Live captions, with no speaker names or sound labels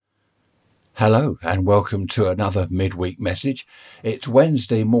Hello and welcome to another midweek message. It's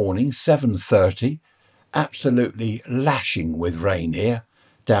Wednesday morning, 7:30, absolutely lashing with rain here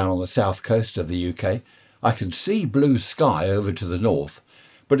down on the south coast of the UK. I can see blue sky over to the north,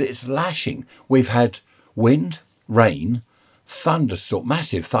 but it's lashing. We've had wind, rain,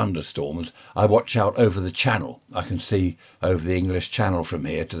 massive thunderstorms. I watch out over the channel. I can see over the English Channel from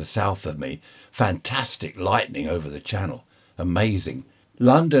here to the south of me. Fantastic lightning over the channel. Amazing.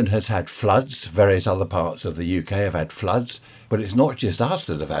 London has had floods. Various other parts of the UK have had floods. But it's not just us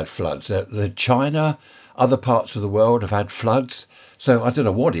that have had floods. China, other parts of the world have had floods. So I don't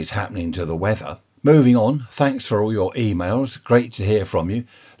know what is happening to the weather. Moving on, thanks for all your emails. Great to hear from you.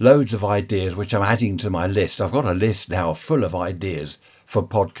 Loads of ideas which I'm adding to my list. I've got a list now full of ideas for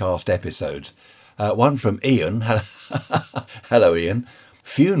podcast episodes. One from Ian. Hello, Ian.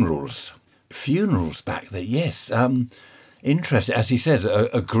 Funerals. Funerals back there, yes. Interesting, as he says,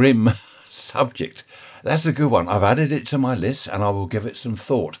 a grim subject. That's a good one. I've added it to my list and I will give it some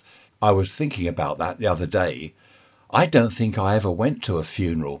thought. I was thinking about that the other day. I don't think I ever went to a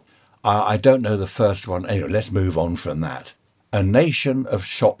funeral. I don't know the first one. Anyway, let's move on from that. A nation of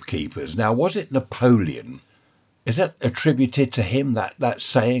shopkeepers. Now, was it Napoleon? Is that attributed to him, that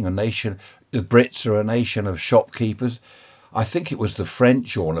saying, the Brits are a nation of shopkeepers? I think it was the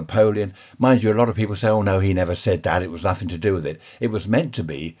French or Napoleon. Mind you, a lot of people say, oh no, he never said that. It was nothing to do with it. It was meant to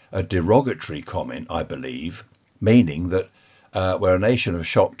be a derogatory comment, I believe, meaning that we're a nation of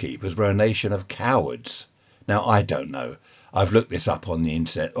shopkeepers, we're a nation of cowards. Now, I don't know. I've looked this up on the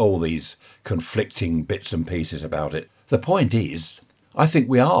internet, all these conflicting bits and pieces about it. The point is, I think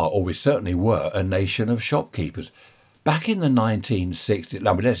we are, or we certainly were, a nation of shopkeepers. Back in the 1960s,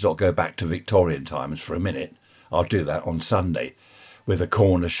 let's not go back to Victorian times for a minute. I'll do that on Sunday, with the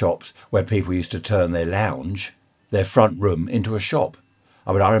corner shops where people used to turn their lounge, their front room, into a shop.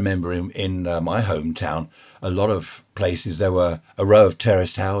 I remember in my hometown, a lot of places there were a row of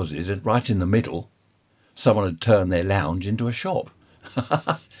terraced houses, and right in the middle, someone had turned their lounge into a shop.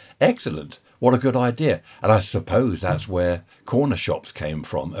 Excellent. What a good idea. And I suppose that's where corner shops came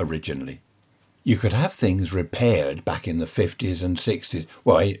from originally. You could have things repaired back in the 50s and 60s.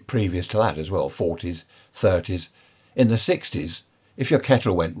 Well, previous to that as well, 40s, 30s. In the 60s, if your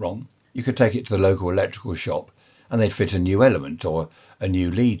kettle went wrong, you could take it to the local electrical shop and they'd fit a new element or a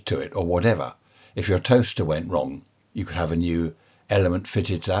new lead to it or whatever. If your toaster went wrong, you could have a new element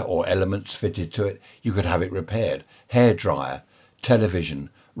fitted to that or elements fitted to it. You could have it repaired. Hairdryer,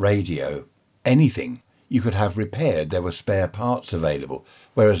 television, radio, anything you could have repaired. There were spare parts available.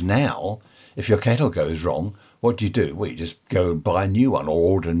 Whereas now, if your kettle goes wrong, what do? Well, you just go and buy a new one or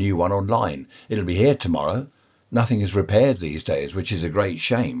order a new one online. It'll be here tomorrow. Nothing is repaired these days, which is a great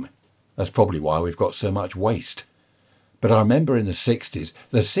shame. That's probably why we've got so much waste. But I remember in the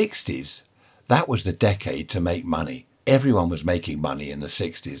 60s, that was the decade to make money. Everyone was making money in the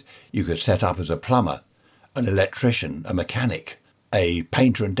 60s. You could set up as a plumber, an electrician, a mechanic, a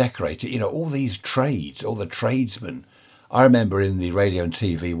painter and decorator, all these trades, all the tradesmen. I remember in the radio and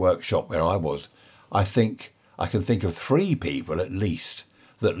TV workshop where I was, I can think of 3 people at least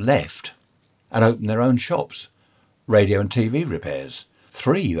that left and opened their own shops, radio and TV repairs.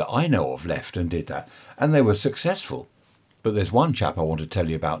 3 that I know of left and did that, and they were successful. But there's one chap I want to tell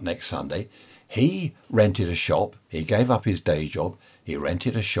you about next Sunday. He rented a shop, he gave up his day job, he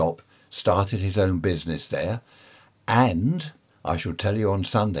rented a shop, started his own business there, and I shall tell you on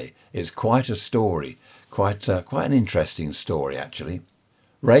Sunday, it's quite a story. Quite an interesting story, actually.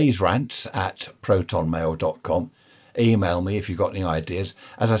 Ray's Rants at protonmail.com. Email me if you've got any ideas.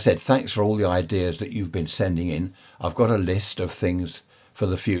 As I said, thanks for all the ideas that you've been sending in. I've got a list of things for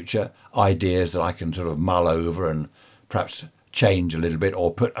the future, ideas that I can sort of mull over and perhaps change a little bit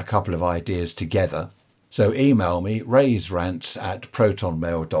or put a couple of ideas together. So email me, raysrants at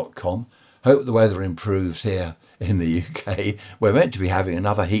protonmail.com. Hope the weather improves here in the UK. We're meant to be having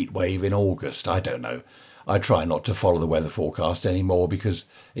another heat wave in August. I don't know. I try not to follow the weather forecast anymore because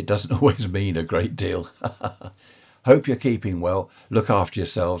it doesn't always mean a great deal. Hope you're keeping well. Look after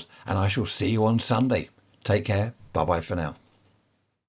yourselves and I shall see you on Sunday. Take care. Bye-bye for now.